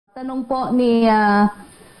Tanong po ni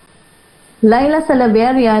Laila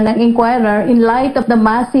Salaveria ng Inquirer, in light of the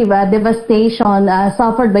massive devastation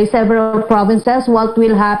suffered by several provinces, what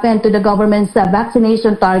will happen to the government's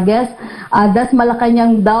vaccination targets? Does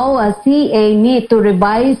Malacanang daw CA need to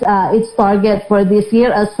revise its target for this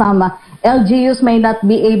year, as some LGUs may not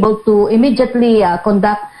be able to immediately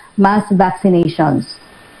conduct mass vaccinations?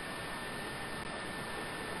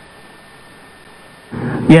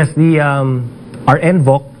 Yes, our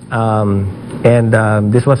NVOC, and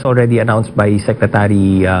this was already announced by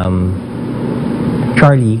Secretary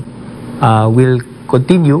Charlie, will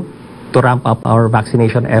continue to ramp up our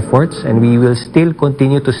vaccination efforts, and we will still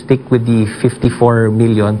continue to stick with the 54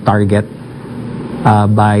 million target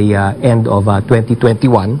by end of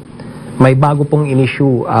 2021. May bago pong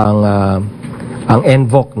in-issue ang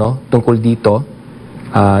NVOC, no, tungkol dito.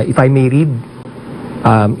 If I may read,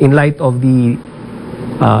 in light of the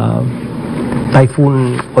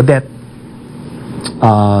Typhoon Odette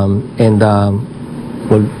and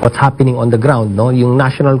what's happening on the ground, no? Yung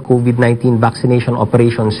National COVID-19 Vaccination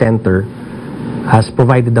Operations Center has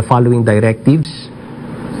provided the following directives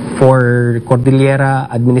for Cordillera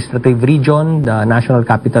Administrative Region, the National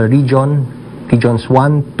Capital Region, Regions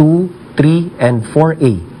 1, 2, 3, and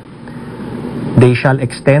 4A. They shall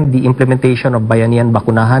extend the implementation of Bayanihan,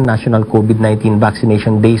 Bakunahan National COVID-19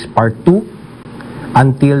 Vaccination Days Part 2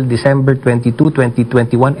 until December 22,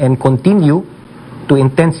 2021, and continue to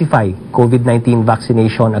intensify COVID-19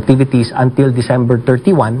 vaccination activities until December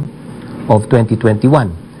 31 of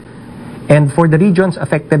 2021. And for the regions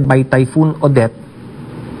affected by Typhoon Odette,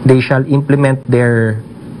 they shall implement their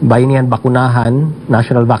Bayanihan Bakunahan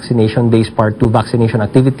National Vaccination Days Part 2 vaccination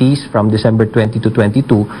activities from December 20 to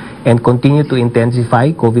 22 and continue to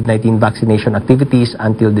intensify COVID-19 vaccination activities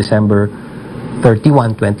until December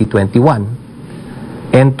 31, 2021.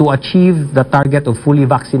 And to achieve the target of fully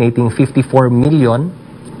vaccinating 54 million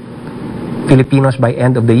Filipinos by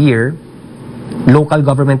end of the year, local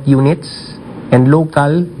government units and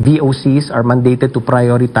local VOCs are mandated to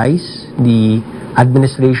prioritize the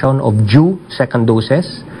administration of due second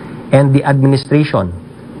doses and the administration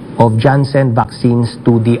of Janssen vaccines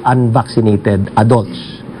to the unvaccinated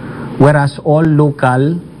adults. Whereas all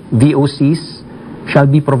local VOCs shall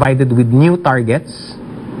be provided with new targets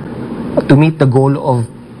to meet the goal of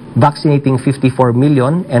vaccinating 54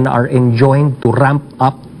 million and are enjoined to ramp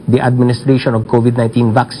up the administration of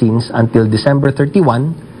COVID-19 vaccines until December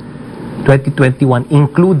 31, 2021,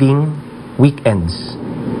 including weekends.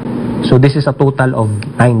 So this is a total of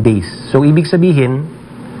 9 days. So ibig sabihin,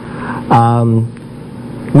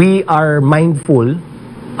 we are mindful,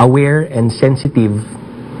 aware, and sensitive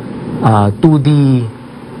to the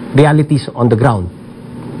realities on the ground,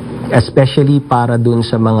 especially para dun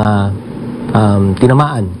sa mga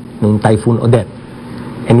tinamaan ng Typhoon Odette.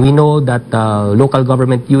 And we know that local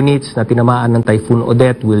government units na tinamaan ng Typhoon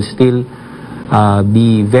Odette will still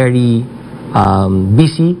be very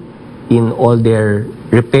busy in all their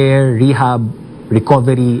repair, rehab,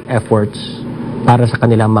 recovery efforts para sa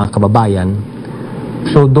kanilang mga kababayan.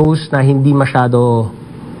 So those na hindi masyado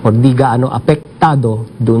o di gaano apektado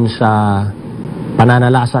dun sa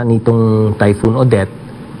pananalasa nitong Typhoon Odette,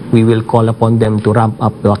 we will call upon them to ramp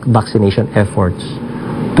up vaccination efforts.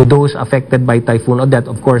 To those affected by Typhoon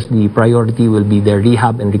Odette, of course, the priority will be their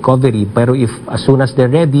rehab and recovery. Pero if as soon as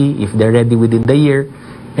they're ready within the year,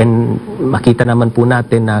 and makita naman po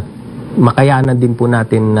natin na makayanan din po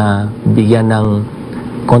natin na bigyan ng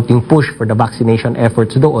konting push for the vaccination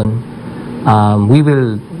efforts doon, we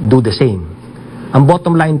will do the same. Ang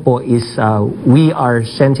bottom line po is we are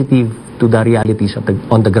sensitive to the realities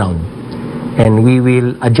on the ground. And we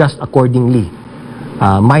will adjust accordingly,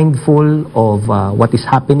 mindful of what is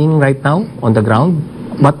happening right now on the ground,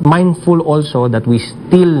 but mindful also that we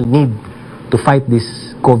still need to fight this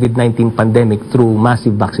COVID-19 pandemic through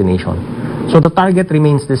massive vaccination. So the target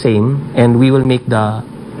remains the same, and we will make the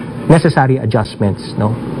necessary adjustments.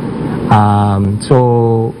 No?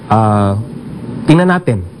 Tingnan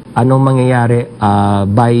natin anong mangyayari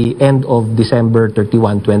by end of December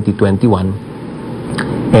 31, 2021.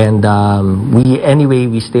 And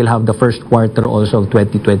we still have the first quarter also of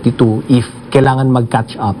 2022. If kailangan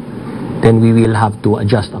mag-catch up, then we will have to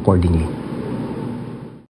adjust accordingly.